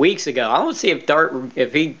couple weeks ago. I want to see if Dart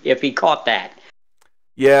if he caught that.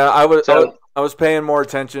 Yeah, I was paying more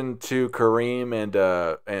attention to Kareem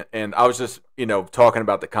and I was just talking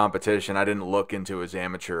about the competition. I didn't look into his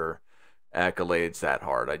amateur accolades that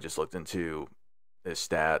hard. I just looked into his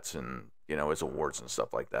stats and his awards and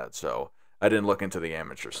stuff like that. So I didn't look into the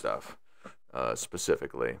amateur stuff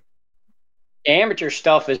specifically. Amateur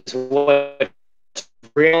stuff is what's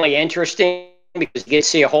really interesting because you get to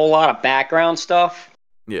see a whole lot of background stuff.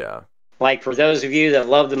 Yeah. Like for those of you that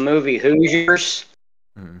love the movie Hoosiers,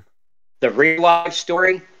 the real life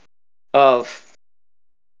story of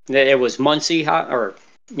that it was Muncie High,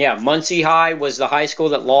 Muncie High was the high school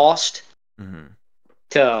that lost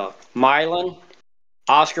to Milan.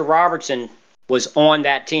 Oscar Robertson was on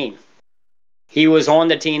that team. He was on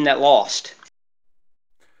the team that lost.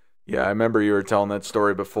 Yeah, I remember you were telling that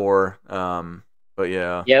story before. But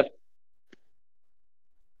yeah. Yep.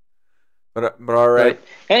 But all right.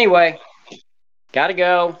 But anyway, gotta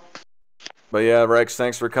go. But yeah, Rex,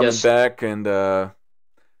 thanks for coming back, and and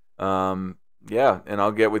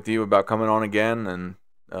I'll get with you about coming on again, and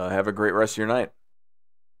have a great rest of your night.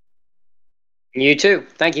 You too.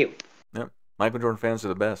 Thank you. Yep. Michael Jordan fans are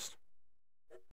the best.